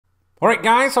Alright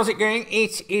guys, how's it going?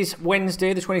 It is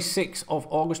Wednesday the 26th of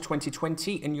August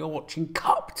 2020 and you're watching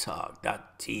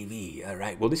KopTalk.tv.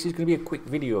 Alright, well this is going to be a quick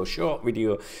video, a short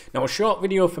video. Now a short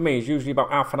video for me is usually about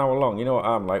half an hour long. You know what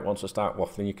I'm like, once I start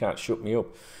waffling you can't shut me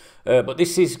up. But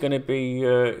this is going to be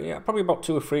probably about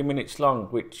 2 or 3 minutes long,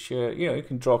 which you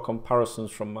can draw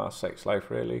comparisons from my sex life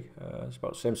really. It's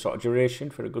about the same sort of duration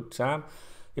for a good time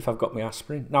if I've got my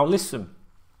aspirin. Now listen.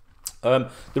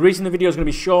 The reason the video is going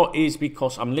to be short is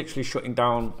because I'm literally shutting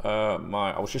down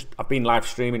I've been live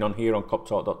streaming on here on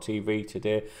KopTalk.tv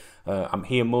today. I'm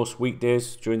here most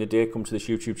weekdays during the day. Come to this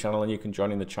YouTube channel and you can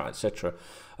join in the chat, etc.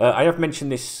 I have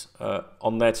mentioned this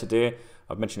on there today.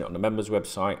 I've mentioned it on the members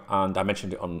website and I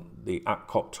mentioned it on the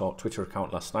 @KopTalk Twitter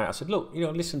account last night. I said, look,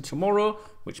 listen, tomorrow,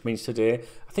 which means today,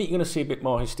 I think you're going to see a bit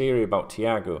more hysteria about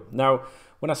Thiago. Now,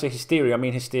 when I say hysteria, I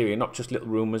mean hysteria, not just little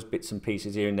rumours, bits and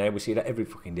pieces here and there. We see that every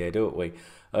fucking day, don't we?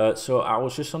 So I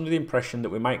was just under the impression that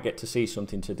we might get to see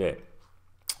something today.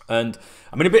 And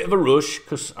I'm in a bit of a rush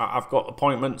because I've got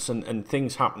appointments and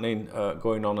things happening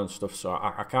going on and stuff, so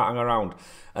I can't hang around.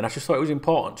 And I just thought it was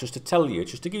important just to tell you,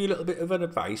 just to give you a little bit of an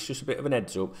advice, just a bit of an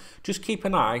heads up. Just keep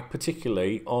an eye,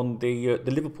 particularly on the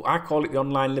Liverpool. I call it the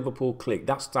online Liverpool clique.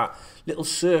 That's that little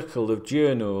circle of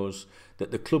journos that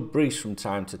the club briefs from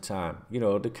time to time.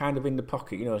 They're kind of in the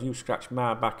pocket. You scratch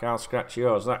my back, I'll scratch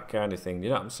yours, that kind of thing. You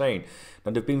know what I'm saying?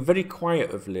 And they've been very quiet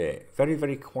of late, very,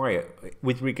 very quiet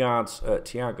with regards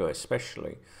Thiago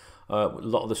especially. A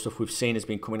lot of the stuff we've seen has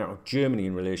been coming out of Germany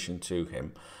in relation to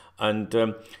him. And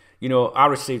I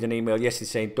received an email yesterday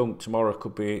saying, Dunk, tomorrow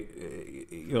could be,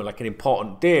 like an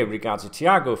important day regards the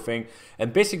Thiago thing.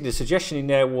 And basically the suggestion in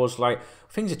there was like,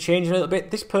 things are changing a little bit.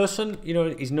 This person,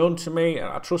 is known to me.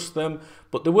 I trust them.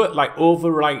 But they weren't like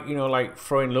like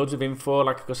throwing loads of info.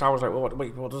 Like, because I was like, well,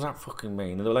 what does that fucking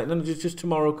mean? And they're like, no, just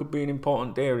tomorrow could be an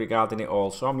important day regarding it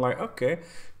all. So I'm like, okay,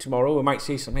 tomorrow we might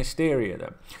see some hysteria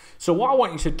then. So what I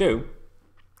want you to do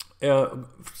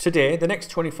today, the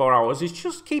next 24 hours, is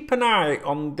just keep an eye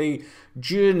on the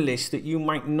journalists that you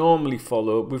might normally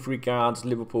follow with regards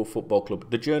Liverpool Football Club.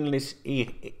 The journalists here,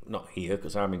 not here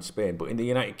because I'm in Spain, but in the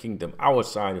United Kingdom, our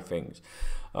side of things,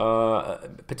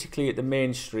 particularly at the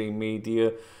mainstream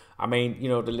media. I mean,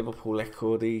 the Liverpool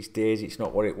Echo these days, it's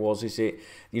not what it was, is it?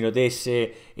 They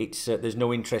say it's there's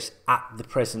no interest at the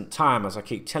present time, as I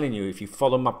keep telling you. If you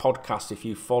follow my podcast, if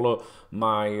you follow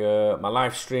my my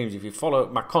live streams, if you follow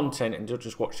my content and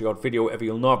just watch the odd video, whatever,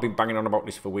 you'll know I've been banging on about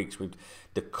this for weeks with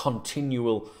the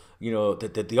continual,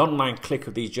 the online click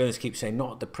of these journalists keep saying,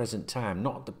 not at the present time,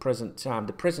 not at the present time,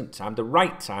 the present time, the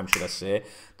right time, should I say.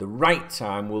 The right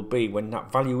time will be when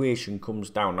that valuation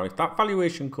comes down. Now, if that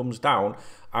valuation comes down,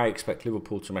 I expect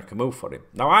Liverpool to make a move for him.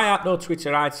 Now, I have no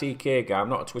Twitter ITK guy. I'm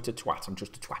not a Twitter twat. I'm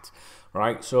just a twat,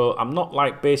 right? So I'm not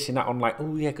like basing that on like,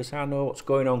 oh yeah, because I know what's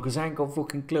going on, because I ain't got a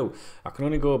fucking clue. I can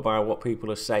only go by what people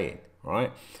are saying,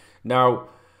 right? Now,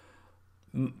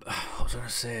 what was I going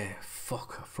to say?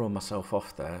 Fuck, I've thrown myself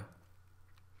off there.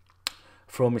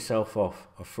 Throw myself off.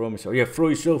 Yeah, throw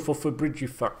yourself off a bridge, you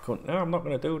fat cunt. No, I'm not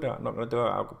going to do that. I'm not going to do it.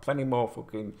 I've got plenty more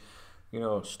fucking,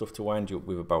 stuff to wind you up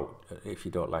with about if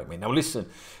you don't like me. Now, listen.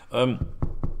 What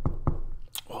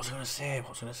was I going to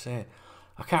say?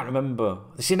 I can't remember.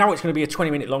 See, now it's going to be a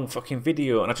 20-minute long fucking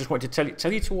video, and I just wanted to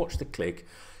tell you to watch the click.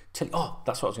 Oh,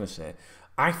 that's what I was going to say.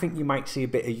 I think you might see a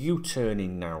bit of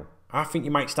U-turning now. I think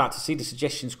you might start to see the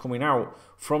suggestions coming out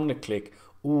from the click.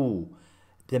 Ooh,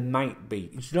 there might be.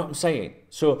 You know what I'm saying?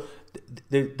 So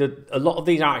a lot of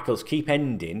these articles keep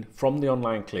ending from the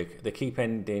online click. They keep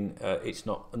ending. It's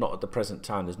not at the present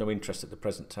time. There's no interest at the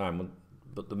present time.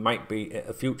 But there might be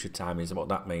a future time is what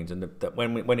that means. And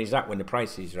when is that? When the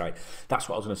price is right. That's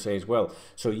what I was going to say as well.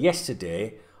 So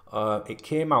yesterday, it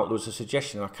came out, there was a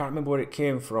suggestion, I can't remember where it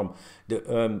came from, that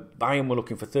Bayern were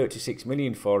looking for 36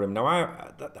 million for him.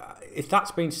 Now, if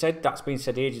that's been said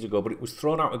ages ago, but it was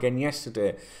thrown out again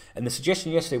yesterday. And the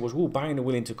suggestion yesterday was, oh, Bayern are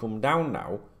willing to come down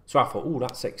now. So I thought, oh,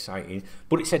 that's exciting.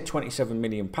 But it said £27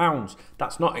 million.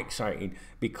 That's not exciting,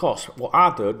 because what I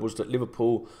heard was that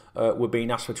Liverpool were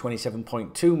being asked for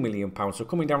 £27.2 million. So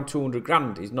coming down 200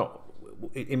 grand is not,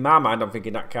 in my mind, I'm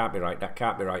thinking that can't be right,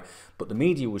 But the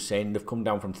media was saying they've come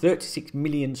down from 36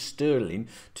 million sterling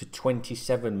to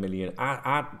 27 million.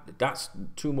 That's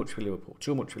too much for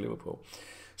Liverpool,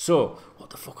 So, what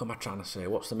the fuck am I trying to say?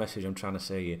 What's the message I'm trying to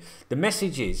say here? The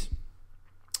message is,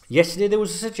 yesterday there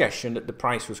was a suggestion that the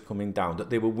price was coming down,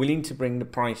 that they were willing to bring the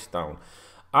price down.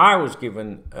 I was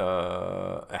given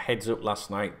a heads up last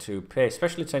night to pay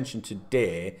special attention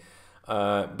today,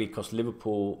 because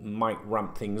Liverpool might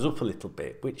ramp things up a little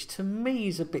bit, which to me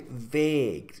is a bit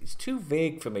vague. It's too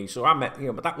vague for me. So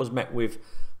but that was met with,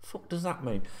 fuck does that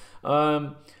mean?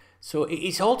 So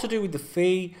it's all to do with the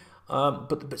fee.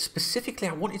 But specifically,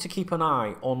 I want you to keep an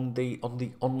eye on the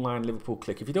online Liverpool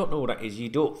click. If you don't know what that is, you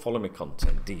don't follow my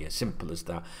content, do you? Simple as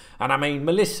that. And I mean,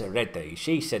 Melissa Redday,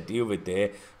 she said the other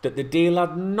day that the deal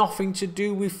had nothing to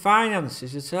do with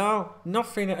finances at all.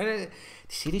 Nothing.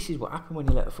 See, this is what happened when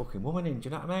you let a fucking woman in. Do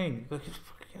you know what I mean? You just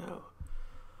fucking hell.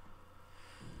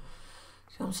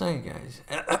 See what I'm saying, guys?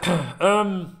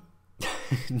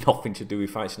 Nothing to do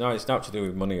with finances. No, it's not to do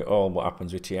with money at all. What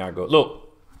happens with Thiago? Look.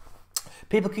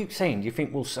 People keep saying, do you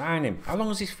think we'll sign him? How long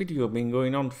has this video been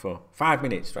going on for? 5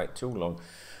 minutes, right? Too long.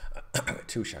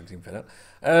 Too shags in for that.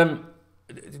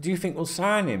 Do you think we'll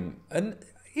sign him? And,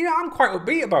 you know, I'm quite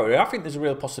upbeat about it. I think there's a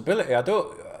real possibility. I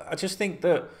just think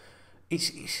that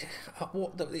it's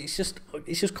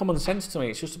just common sense to me.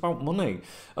 It's just about money.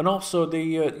 And also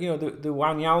the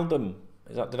Wijnaldum,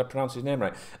 did I pronounce his name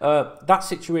right? That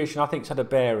situation I think's had a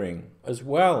bearing as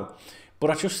well.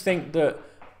 But I just think that,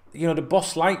 you know, the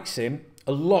boss likes him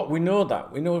a lot. We know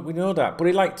that. We know that. But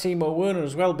he liked Timo Werner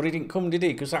as well, but he didn't come, did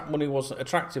he? Because that money wasn't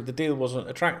attractive. The deal wasn't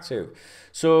attractive.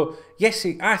 So, yes,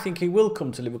 I think he will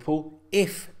come to Liverpool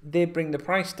if they bring the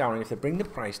price down. And if they bring the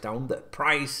price down, the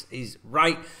price is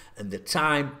right and the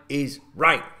time is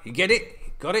right. You get it?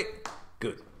 You got it?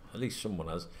 Good. At least someone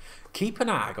has. Keep an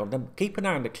eye on them. Keep an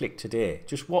eye on the click today.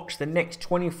 Just watch the next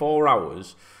 24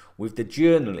 hours with the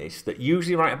journalists that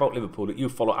usually write about Liverpool that you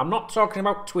follow. I'm not talking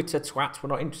about Twitter twats. We're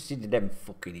not interested in them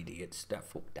fucking idiots.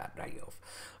 Fuck that right off.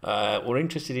 We're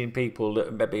interested in people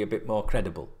that may be a bit more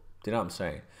credible. Do you know what I'm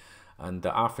saying? And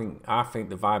I think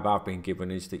the vibe I've been given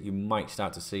is that you might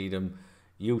start to see them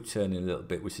U-turning a little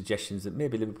bit with suggestions that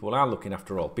maybe Liverpool are looking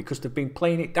after all, because they've been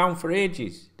playing it down for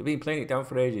ages.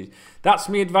 That's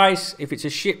my advice. If it's a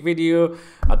shit video,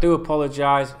 I do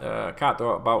apologise. I can't do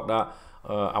about that.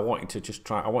 I wanted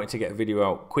to get a video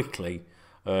out quickly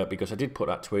because I did put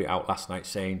that tweet out last night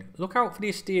saying, look out for the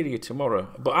hysteria tomorrow.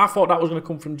 But I thought that was going to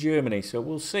come from Germany, so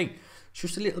we'll see. It's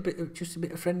just a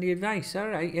bit of friendly advice, all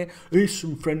right, yeah. Here's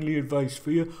some friendly advice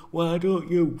for you. Why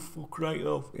don't you fuck right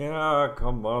off? Yeah,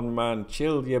 come on, man.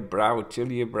 Chill your brow.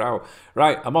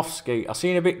 Right, I'm off ski. I'll see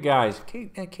you in a bit, guys.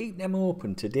 Keep them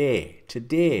open today.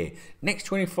 Next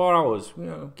 24 hours. You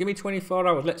know, give me 24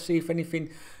 hours. Let's see if anything...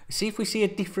 See if we see a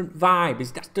different vibe.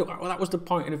 That was the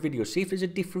point of the video. See if there's a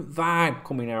different vibe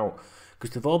coming out. Because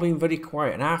they've all been very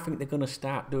quiet, and I think they're going to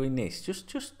start doing this. Just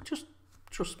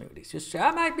trust me with this.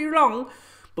 I might be wrong,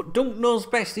 but Dunk knows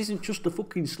best isn't just a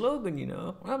fucking slogan, you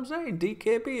know what I'm saying?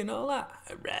 DKB and all that.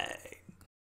 Right.